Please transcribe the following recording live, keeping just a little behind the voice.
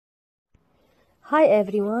Hi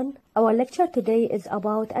everyone, our lecture today is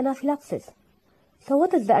about anaphylaxis. So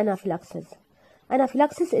what is the anaphylaxis?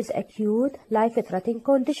 Anaphylaxis is acute, life-threatening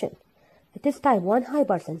condition. It is type 1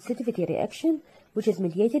 hypersensitivity reaction which is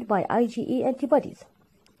mediated by IgE antibodies.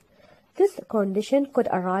 This condition could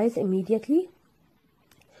arise immediately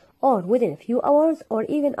or within a few hours or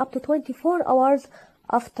even up to 24 hours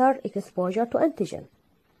after exposure to antigen.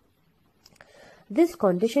 This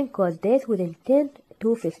condition causes death within 10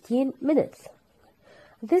 to 15 minutes.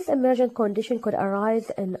 This emergent condition could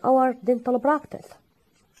arise in our dental practice.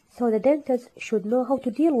 So the dentist should know how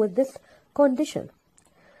to deal with this condition.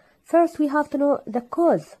 First, we have to know the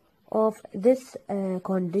cause of this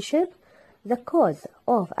condition. The cause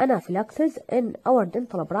of anaphylaxis in our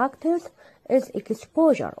dental practice is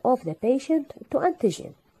exposure of the patient to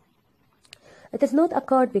antigen. It is not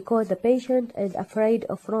occurred because the patient is afraid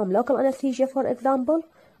from local anesthesia, for example,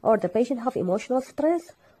 or the patient have emotional stress.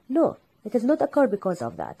 No, it is not occurred because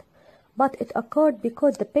of that. But it occurred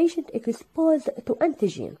because the patient is exposed to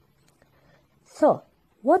antigen. So,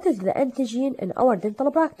 what is the antigen in our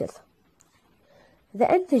dental practice? The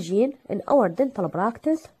antigen in our dental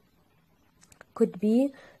practice could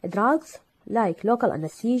be drugs like local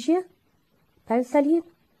anesthesia, penicillin,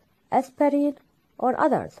 aspirin, or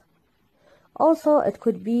others. Also, it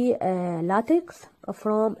could be latex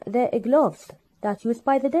from the gloves that's used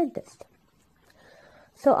by the dentist.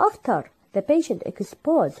 So after the patient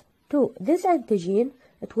exposed to this antigen,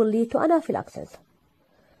 it will lead to anaphylaxis.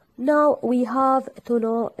 Now we have to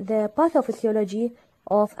know the pathophysiology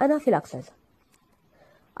of anaphylaxis.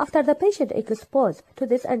 After the patient exposed to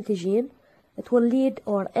this antigen, it will lead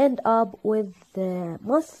or end up with the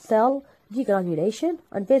mast cell degranulation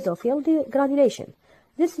and basophil degranulation.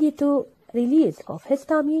 This leads to release of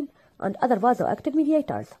histamine and other vasoactive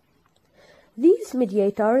mediators. These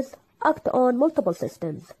mediators act on multiple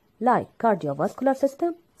systems like cardiovascular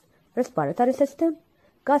system, respiratory system,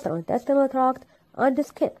 gastrointestinal tract, and the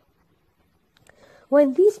skin.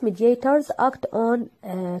 When these mediators act on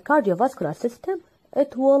cardiovascular system,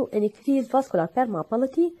 it will increase vascular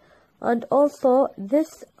permeability, and also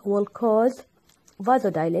this will cause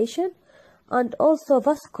vasodilation and also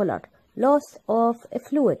vascular loss of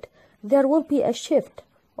fluid. There will be a shift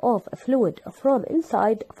of fluid from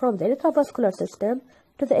inside, from the intravascular system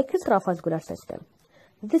to the extravascular system.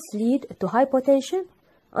 This leads to hypotension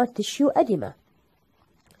and tissue edema.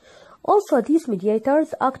 Also, these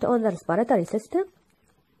mediators act on the respiratory system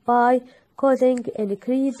by causing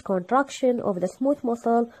increased contraction of the smooth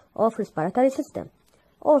muscle of respiratory system.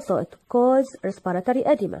 Also, it causes respiratory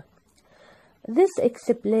edema. This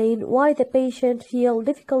explains why the patient feels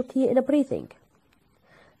difficulty in breathing.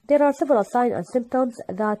 There are several signs and symptoms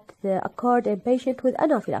that occurred in patients with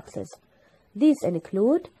anaphylaxis. These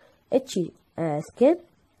include itchy skin,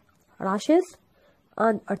 rashes,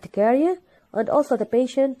 and urticaria, and also the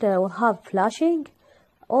patient will have flushing.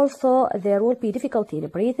 Also, there will be difficulty in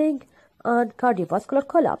breathing and cardiovascular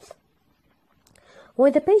collapse.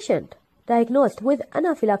 When the patient diagnosed with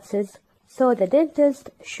anaphylaxis, so the dentist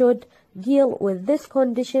should deal with this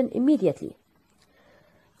condition immediately.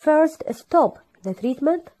 First, stop the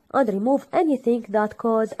treatment and remove anything that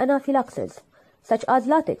causes anaphylaxis, such as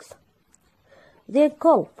latex. Then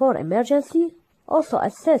call for emergency. Also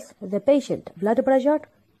assess the patient blood pressure,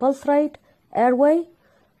 pulse rate, airway.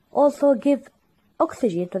 Also give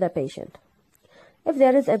oxygen to the patient. If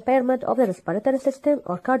there is impairment of the respiratory system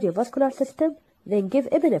or cardiovascular system, then give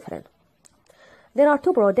epinephrine. There are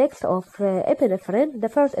two products of epinephrine. The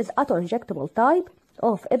first is auto-injectable type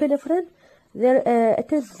of epinephrine.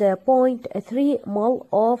 It is 0.3 mol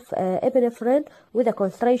of epinephrine with a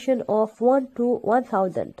concentration of 1 to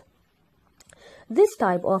 1000. This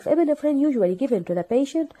type of epinephrine usually given to the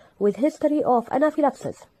patient with history of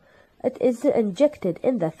anaphylaxis. It is injected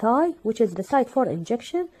in the thigh, which is the site for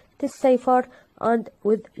injection. It is safer and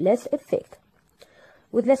with less side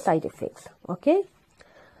effects. Okay.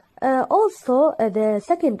 Also, the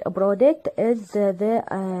second product is the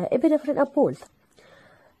epinephrine ampoules.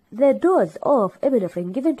 The dose of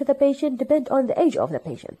epinephrine given to the patient depends on the age of the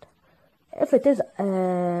patient. If it is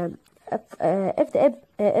if the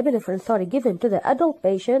epinephrine given to the adult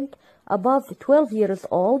patient above 12 years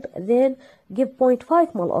old, then give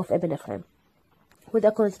 0.5 mol of epinephrine with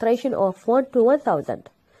a concentration of 1 to 1000.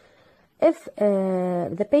 If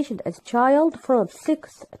the patient is child from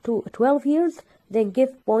 6 to 12 years, then give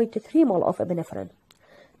 0.3 mol of epinephrine.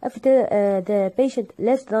 If the patient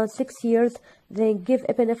less than 6 years, then give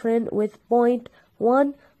epinephrine with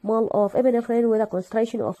 0.1 mol of epinephrine with a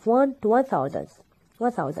concentration of 1 to 1000.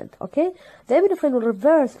 Okay? The epinephrine will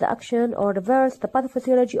reverse the action or reverse the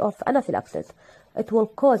pathophysiology of anaphylaxis. It will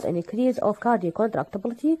cause an increase of cardiac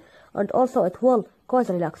contractility, and also it will cause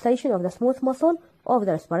relaxation of the smooth muscle of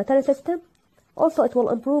the respiratory system. Also, it will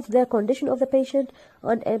improve the condition of the patient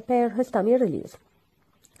and impair histamine release.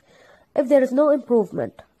 If there is no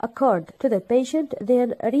improvement occurred to the patient,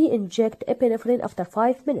 then re-inject epinephrine after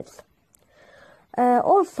 5 minutes.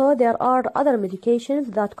 Also, there are other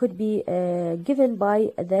medications that could be given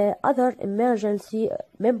by the other emergency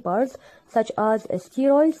members, such as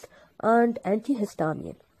steroids and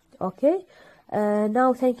antihistamine. Okay,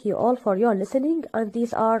 now thank you all for your listening, and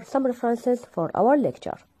these are some references for our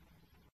lecture.